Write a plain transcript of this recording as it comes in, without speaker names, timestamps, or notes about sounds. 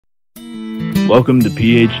Welcome to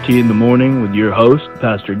PHT in the Morning with your host,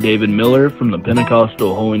 Pastor David Miller from the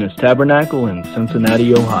Pentecostal Holiness Tabernacle in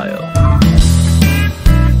Cincinnati, Ohio.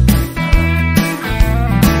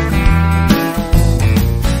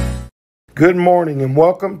 Good morning and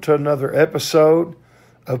welcome to another episode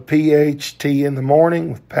of PHT in the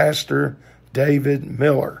Morning with Pastor David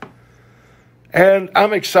Miller. And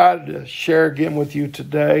I'm excited to share again with you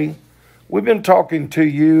today. We've been talking to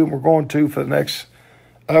you, and we're going to for the next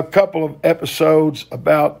couple of episodes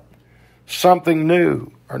about something new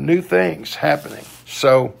or new things happening.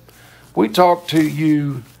 So we talked to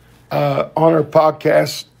you on our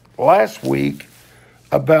podcast last week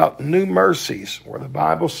about new mercies, where the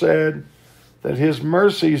Bible said that His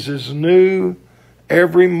mercies is new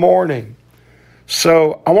every morning.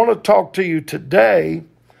 So I want to talk to you today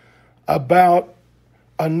about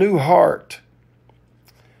a new heart.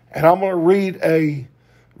 And I'm going to read a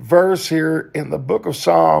verse here in the book of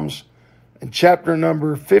Psalms, in chapter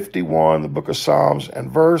number 51, the book of Psalms, and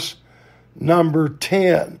verse number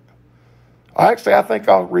 10. I think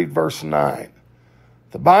I'll read verse 9.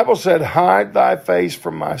 The Bible said, "Hide thy face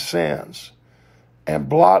from my sins, and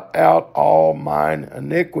blot out all mine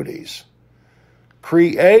iniquities.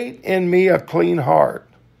 Create in me a clean heart,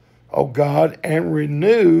 O God, and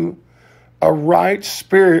renew a right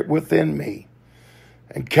spirit within me.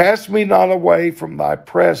 And cast me not away from thy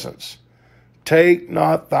presence. Take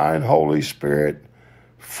not thine Holy Spirit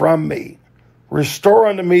from me. Restore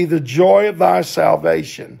unto me the joy of thy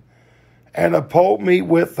salvation, and uphold me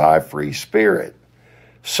with thy free spirit."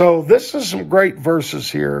 So this is some great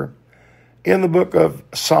verses here in the book of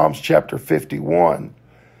Psalms chapter 51.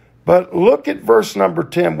 But look at verse number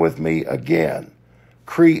 10 with me again.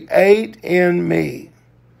 Create in me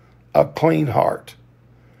a clean heart.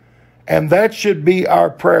 And that should be our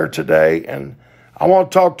prayer today. And I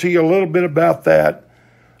want to talk to you a little bit about that,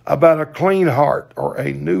 about a clean heart or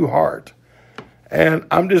a new heart. And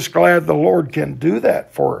I'm just glad the Lord can do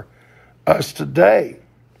that for us today.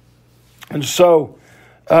 And so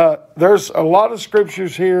there's a lot of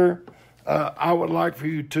scriptures here. I would like for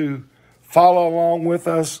you to follow along with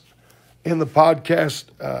us in the podcast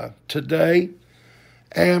today.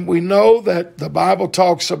 And we know that the Bible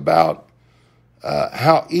talks about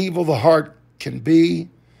how evil the heart can be.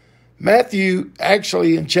 Matthew,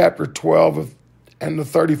 actually in chapter 12 and the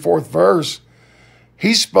 34th verse,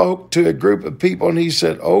 he spoke to a group of people and he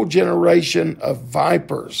said, "O generation of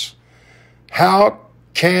vipers, how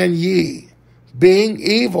can ye, being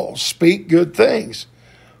evil, speak good things?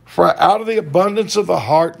 For out of the abundance of the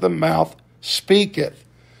heart the mouth speaketh."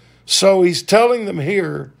 So he's telling them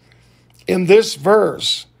here in this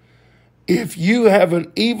verse, if you have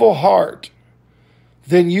an evil heart,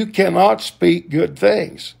 then you cannot speak good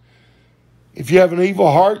things. If you have an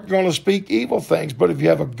evil heart, you're going to speak evil things. But if you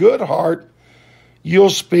have a good heart, you'll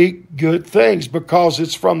speak good things, because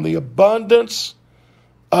it's from the abundance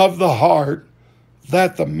of the heart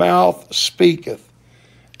that the mouth speaketh.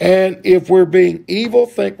 And if we're being evil,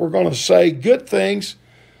 think we're going to say good things,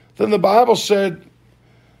 then the Bible said,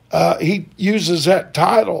 he uses that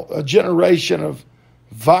title, a generation of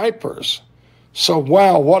vipers. So,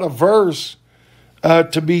 wow, what a verse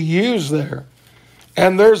to be used there.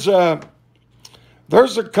 And there's a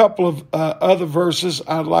couple of other verses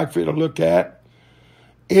I'd like for you to look at.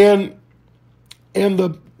 In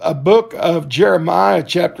the book of Jeremiah,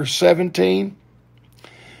 chapter 17,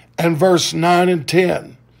 and verse 9 and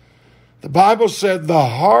 10, the Bible said, "The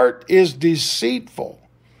heart is deceitful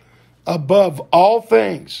above all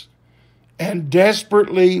things, and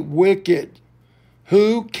desperately wicked.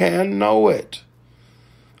 Who can know it?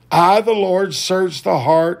 I, the Lord, search the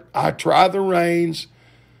heart. I try the reins."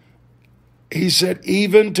 He said,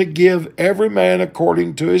 "even to give every man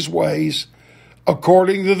according to his ways,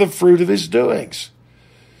 according to the fruit of his doings."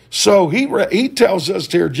 So he tells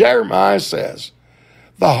us here, Jeremiah says,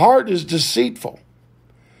 the heart is deceitful.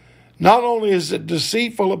 Not only is it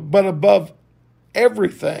deceitful, but above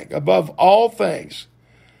everything, above all things.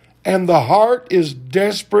 And the heart is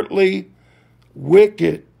desperately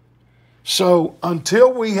wicked. So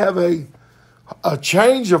until we have a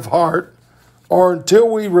change of heart, or until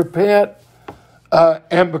we repent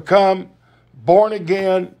and become born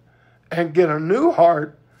again and get a new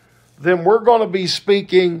heart, then we're going to be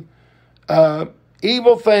speaking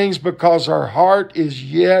evil things, because our heart is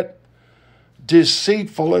yet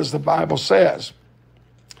deceitful, as the Bible says.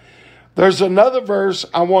 There's another verse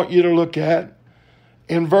I want you to look at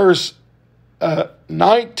in verse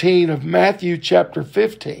 19 of Matthew chapter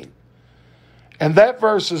 15. And that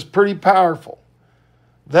verse is pretty powerful.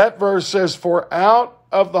 That verse says, "For out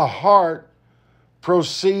of the heart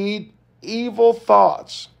proceed evil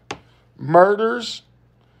thoughts, murders,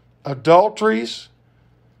 adulteries,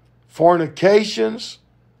 fornications,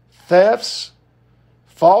 thefts,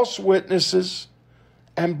 false witnesses,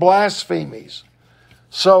 and blasphemies.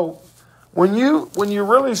 So when you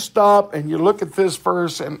really stop and you look at this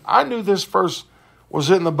verse, and I knew this verse was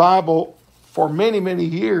in the Bible for many, many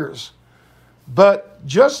years, but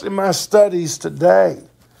just in my studies today,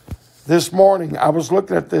 this morning, I was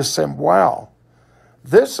looking at this saying, wow,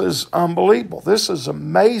 this is unbelievable. This is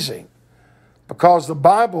amazing, because the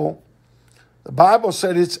Bible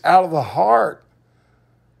said it's out of the heart.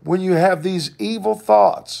 When you have these evil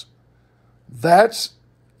thoughts, that's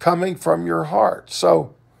coming from your heart.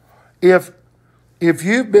 So if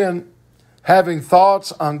you've been having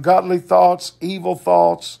thoughts, ungodly thoughts, evil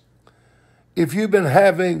thoughts, if you've been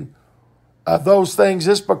having those things,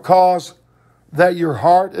 it's because that your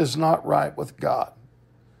heart is not right with God.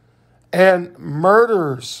 And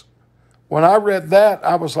murders, when I read that,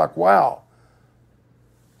 I was like, wow.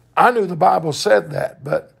 I knew the Bible said that,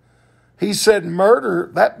 but he said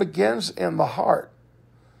murder, that begins in the heart.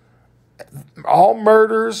 All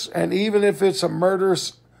murders, and even if it's a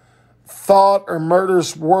murderous thought or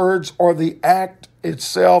murderous words or the act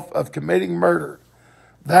itself of committing murder,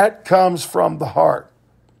 that comes from the heart.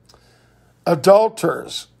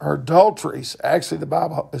 Adulterers or adulteries, actually the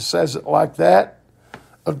Bible says it like that,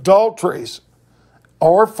 adulteries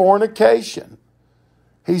or fornication.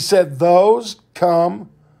 He said those come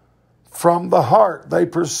from the heart. They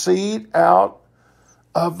proceed out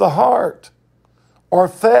of the heart. Or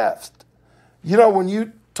theft. You know, when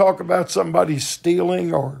you talk about somebody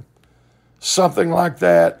stealing or something like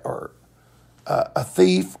that, or a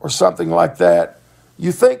thief or something like that,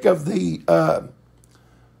 you think of the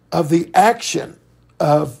action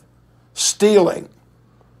of stealing.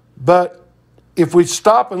 But if we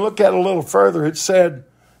stop and look at it a little further, it said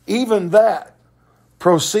even that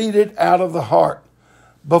proceeded out of the heart.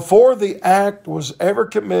 Before the act was ever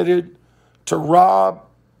committed to rob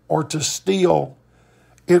or to steal,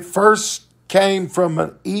 it first came from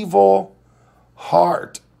an evil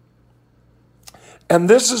heart. And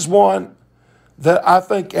this is one that I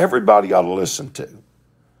think everybody ought to listen to.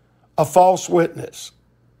 A false witness.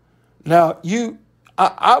 Now,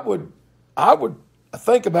 I would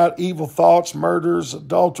think about evil thoughts, murders,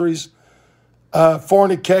 adulteries,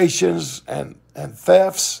 fornications, and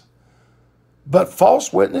thefts. But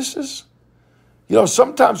false witnesses,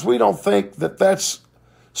 sometimes we don't think that that's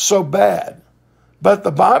so bad. But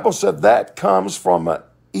the Bible said that comes from an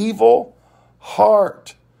evil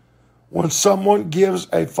heart when someone gives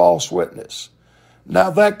a false witness.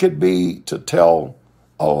 Now, that could be to tell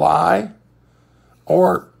a lie,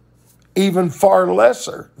 or even far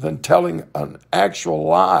lesser than telling an actual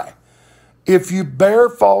lie. If you bear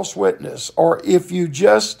false witness, or if you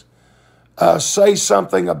just say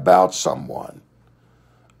something about someone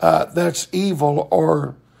that's evil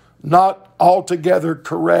or not altogether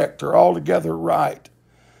correct or altogether right,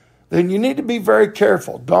 then you need to be very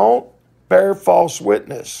careful. Don't bear false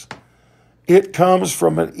witness. It comes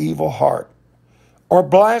from an evil heart. Or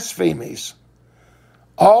blasphemies.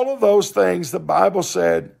 All of those things, the Bible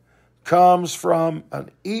said, comes from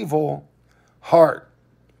an evil heart.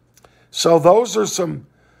 So those are some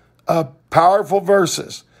powerful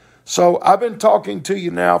verses. So I've been talking to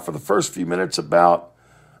you now for the first few minutes about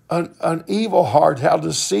an evil heart, how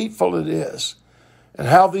deceitful it is, and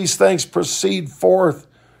how these things proceed forth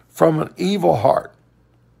from an evil heart.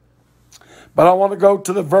 But I want to go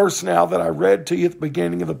to the verse now that I read to you at the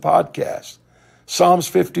beginning of the podcast, Psalms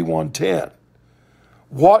 51:10.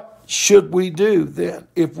 What should we do then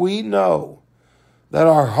if we know that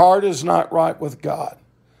our heart is not right with God?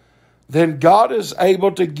 Then God is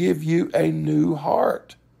able to give you a new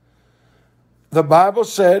heart. The Bible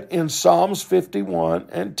said in Psalms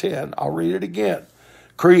 51:10, I'll read it again.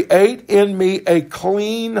 Create in me a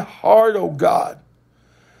clean heart, O God,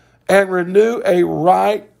 and renew a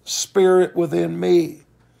right spirit within me.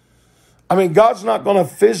 I mean, God's not going to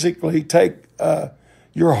physically take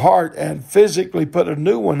your heart and physically put a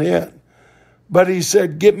new one in. But he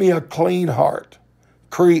said, give me a clean heart.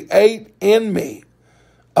 Create in me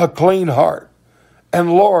a clean heart.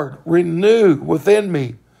 And Lord, renew within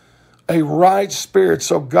me a right spirit.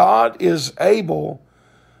 So God is able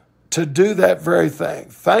to do that very thing.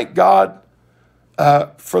 Thank God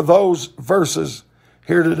for those verses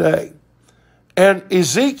here today. And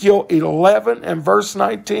Ezekiel 11 and verse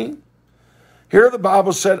 19, here the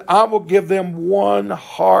Bible said, I will give them one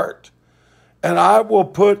heart, and I will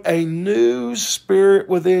put a new spirit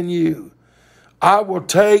within you. I will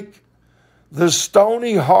take the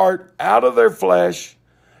stony heart out of their flesh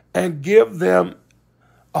and give them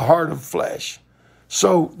a heart of flesh.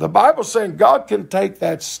 So the Bible's saying God can take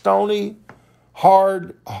that stony,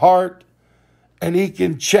 hard heart and he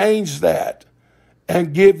can change that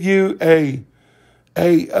and give you a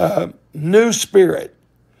new spirit,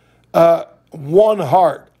 one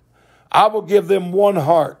heart. I will give them one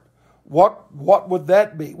heart. What would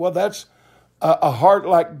that be? Well, that's a heart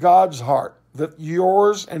like God's heart, that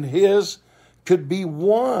yours and his could be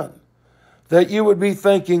one, that you would be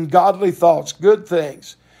thinking godly thoughts, good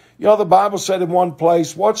things. You know, the Bible said in one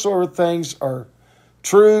place, whatsoever things are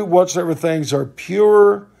true, whatsoever things are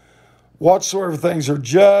pure, whatsoever things are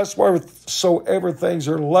just, whatsoever things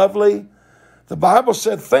are lovely. The Bible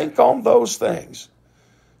said, think on those things.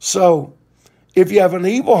 So if you have an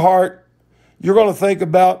evil heart, you're going to think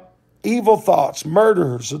about evil thoughts,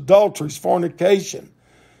 murders, adulteries, fornication,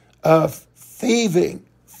 thieving,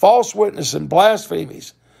 false witness, and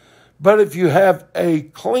blasphemies. But if you have a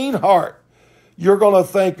clean heart, you're going to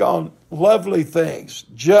think on lovely things,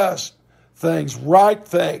 just things, right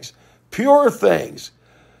things, pure things.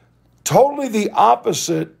 Totally the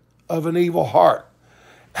opposite of an evil heart.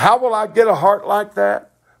 How will I get a heart like that?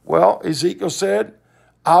 Well, Ezekiel said,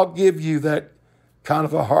 I'll give you that kind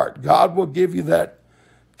of a heart. God will give you that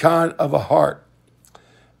kind of a heart.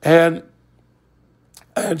 And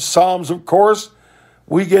Psalms, of course,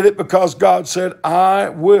 we get it because God said, I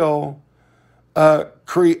will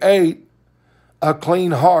create a clean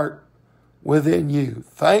heart within you.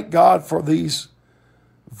 Thank God for these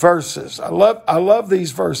verses. I love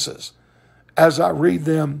these verses as I read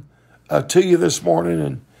them to you this morning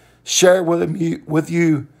and share with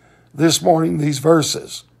you this morning these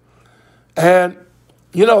verses. And,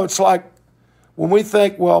 you know, it's like when we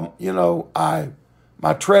think, well, you know,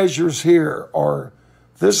 my treasure's here, or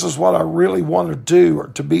this is what I really want to do or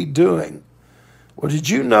to be doing. Well, did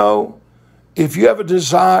you know if you have a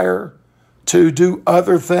desire to do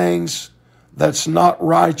other things that's not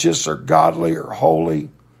righteous or godly or holy,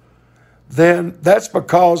 then that's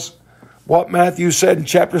because what Matthew said in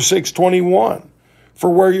chapter 6:21, for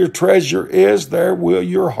where your treasure is, there will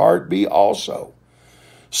your heart be also.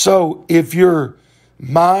 So if your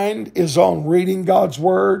mind is on reading God's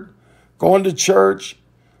word, going to church,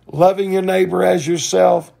 loving your neighbor as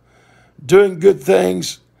yourself, doing good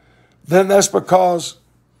things, then that's because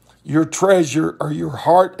your treasure or your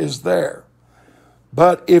heart is there.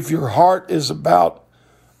 But if your heart is about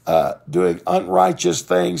doing unrighteous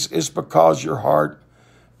things, it's because your heart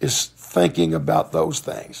is thinking about those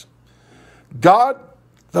things. God,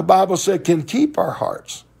 the Bible said, can keep our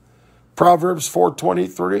hearts. Proverbs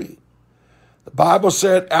 4:23. The Bible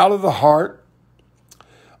said, out of the heart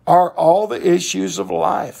are all the issues of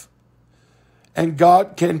life. And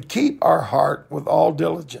God can keep our heart with all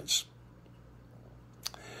diligence.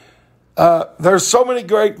 There's so many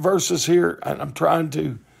great verses here, and I'm trying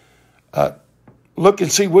to look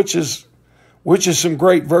and see which is some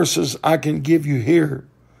great verses I can give you here.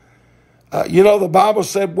 You know, the Bible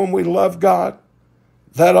said when we love God,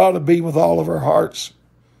 that ought to be with all of our hearts,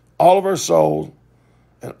 all of our soul,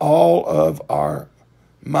 and all of our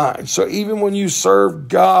mind. So even when you serve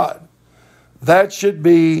God, that should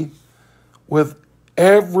be with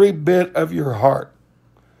every bit of your heart.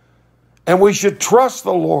 And we should trust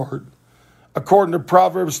the Lord, according to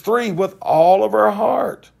Proverbs 3, with all of our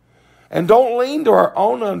heart. And don't lean to our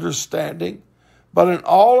own understanding, but in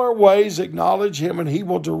all our ways acknowledge him, and he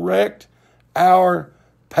will direct our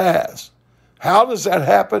paths. How does that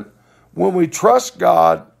happen? When we trust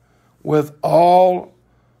God with all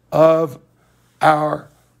of our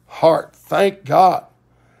heart. Thank God.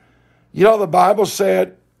 You know, the Bible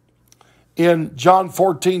said in John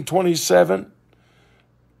 14:27,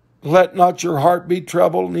 let not your heart be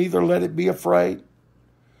troubled, neither let it be afraid.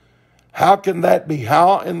 How can that be?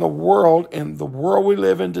 How in the world we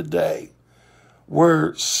live in today,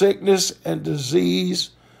 where sickness and disease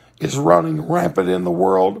is running rampant in the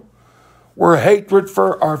world, where hatred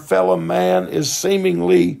for our fellow man is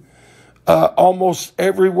seemingly almost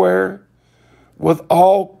everywhere, with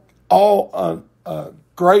all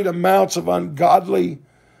great amounts of ungodly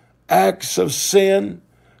acts of sin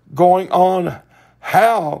going on,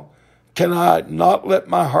 how can I not let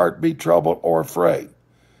my heart be troubled or afraid?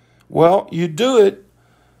 Well, you do it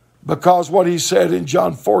because what he said in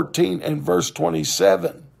John 14 and verse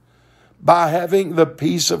 27, by having the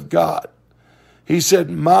peace of God. He said,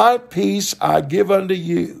 my peace I give unto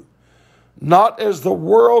you, not as the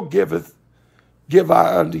world giveth, give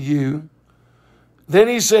I unto you. Then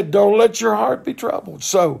he said, don't let your heart be troubled.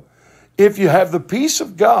 So if you have the peace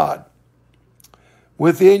of God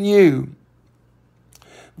within you,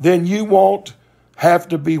 then you won't have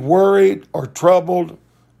to be worried or troubled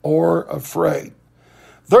or afraid.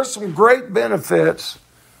 There's some great benefits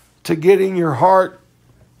to getting your heart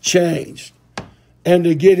changed and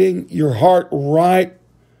to getting your heart right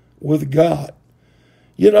with God.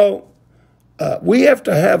 We have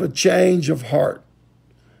to have a change of heart,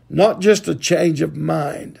 not just a change of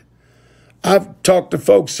mind. I've talked to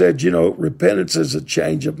folks said, repentance is a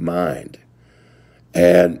change of mind.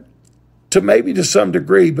 And to some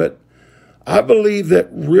degree, but I believe that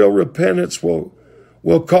real repentance will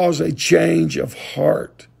cause a change of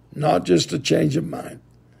heart, not just a change of mind.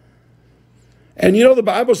 And the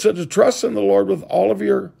Bible said to trust in the Lord with all of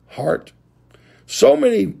your heart. So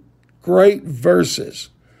many great verses.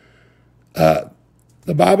 The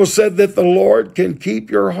Bible said that the Lord can keep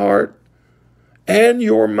your heart and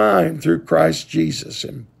your mind through Christ Jesus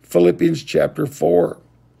in Philippians chapter 4.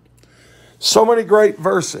 So many great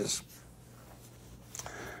verses.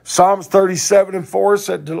 Psalms 37:4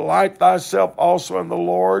 said, delight thyself also in the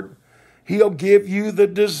Lord. He'll give you the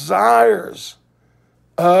desires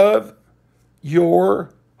of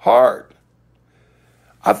your heart.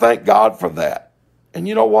 I thank God for that. And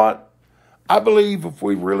you know what? I believe if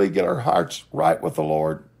we really get our hearts right with the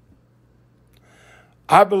Lord,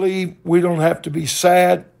 I believe we don't have to be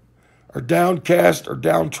sad or downcast or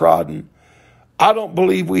downtrodden. I don't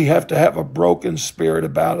believe we have to have a broken spirit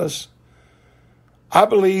about us. I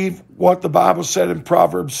believe what the Bible said in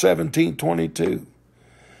Proverbs 17:22.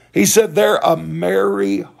 He said, there a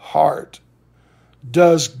merry heart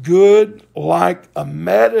does good like a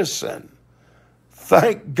medicine.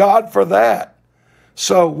 Thank God for that.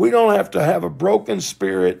 So we don't have to have a broken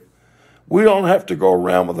spirit. We don't have to go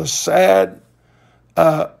around with a sad,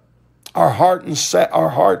 our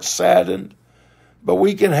heart saddened, but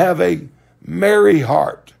we can have a merry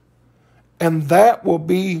heart. And that will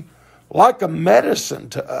be like a medicine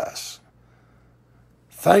to us.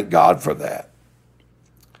 Thank God for that.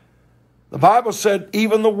 The Bible said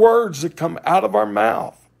even the words that come out of our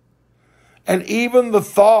mouth and even the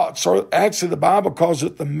thoughts, or actually the Bible calls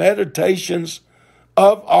it the meditations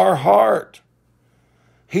of our heart.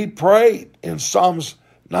 He prayed in Psalms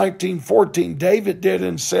 19:14. David did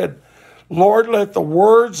and said, Lord, let the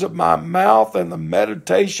words of my mouth and the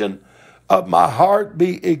meditation of my heart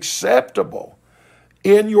be acceptable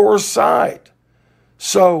in your sight.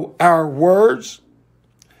 So our words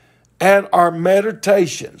and our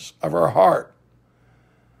meditations of our heart,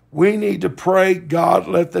 we need to pray, God,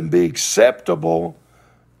 let them be acceptable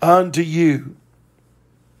unto you.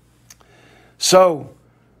 So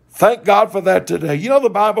thank God for that today. The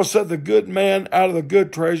Bible said the good man out of the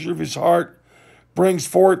good treasure of his heart brings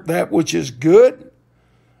forth that which is good,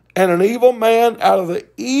 and an evil man out of the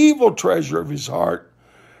evil treasure of his heart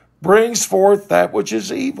brings forth that which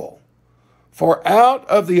is evil. For out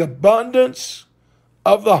of the abundance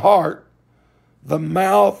of the heart, the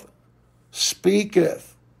mouth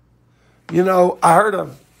speaketh.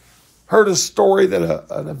 I heard a story that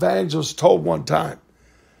an evangelist told one time.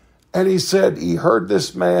 And he said he heard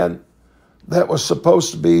this man that was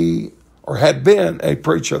supposed to be or had been a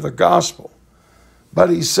preacher of the gospel.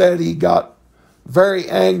 But he said he got very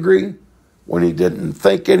angry when he didn't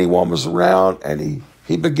think anyone was around, and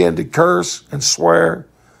he began to curse and swear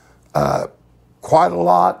quite a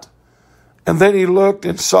lot. And then he looked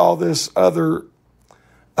and saw this other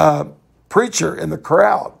preacher in the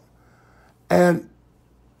crowd. And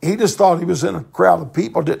he just thought he was in a crowd of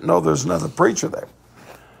people, didn't know there's another preacher there.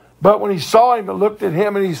 But when he saw him and looked at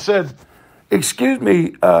him and he said, excuse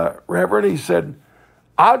me, Reverend, he said,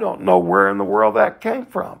 I don't know where in the world that came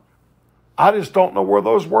from. I just don't know where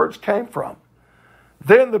those words came from.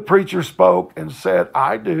 Then the preacher spoke and said,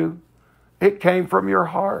 I do. It came from your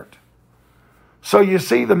heart. So you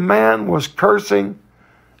see, the man was cursing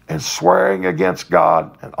and swearing against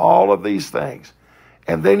God and all of these things.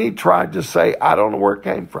 And then he tried to say, I don't know where it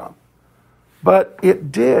came from. But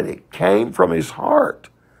it did. It came from his heart.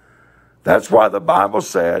 That's why the Bible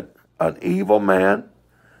said, an evil man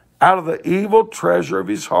out of the evil treasure of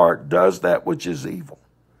his heart does that which is evil.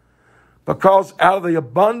 Because out of the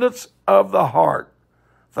abundance of the heart,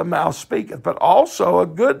 the mouth speaketh. But also a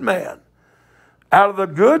good man out of the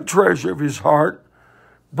good treasure of his heart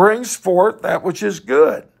brings forth that which is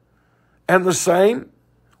good. And the same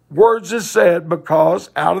words is said,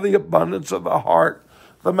 because out of the abundance of the heart,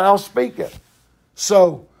 the mouth speaketh.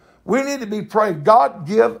 So we need to be praying, God,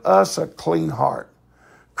 give us a clean heart.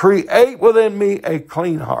 Create within me a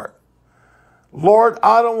clean heart. Lord,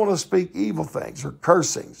 I don't want to speak evil things or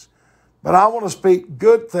cursings, but I want to speak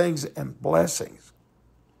good things and blessings.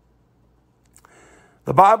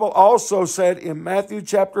 The Bible also said in Matthew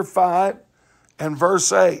chapter 5 and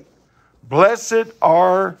verse 8, blessed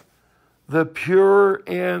are the pure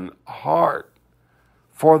in heart,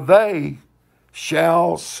 for they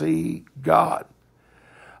shall see God.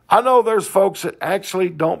 I know there's folks that actually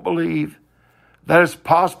don't believe that it's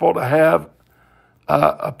possible to have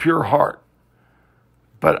a pure heart.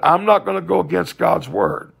 But I'm not going to go against God's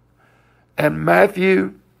word. And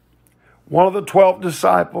Matthew, one of the 12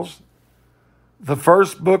 disciples, the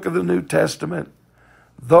first book of the New Testament,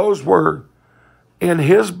 those were in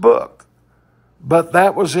his book. But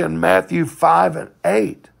that was in Matthew 5 and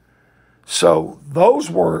 8. So those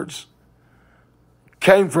words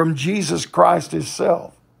came from Jesus Christ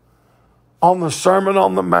himself on the Sermon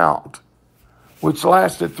on the Mount, which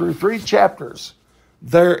lasted through 3 chapters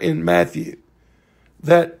there in Matthew,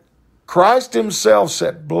 that Christ himself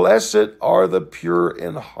said, "Blessed are the pure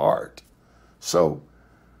in heart." So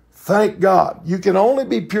thank God. You can only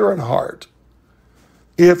be pure in heart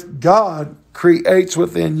if God creates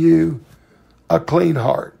within you a clean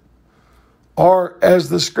heart. Or as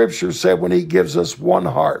the scripture said, when he gives us one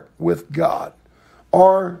heart with God,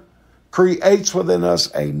 or creates within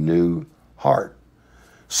us a new heart.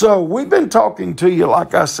 So we've been talking to you,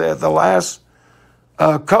 like I said, the last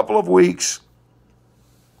couple of weeks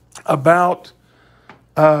about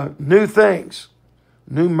new things,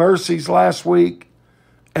 new mercies last week,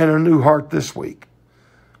 and a new heart this week.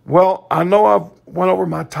 Well, I know I've went over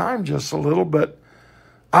my time just a little, but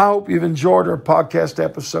I hope you've enjoyed our podcast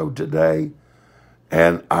episode today.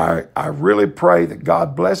 And I really pray that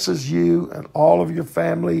God blesses you and all of your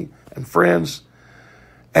family and friends.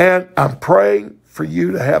 And I'm praying for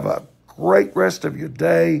you to have a great rest of your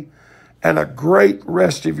day and a great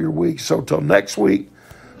rest of your week. So till next week,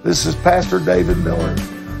 this is Pastor David Miller,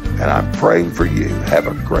 and I'm praying for you. Have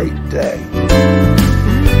a great day.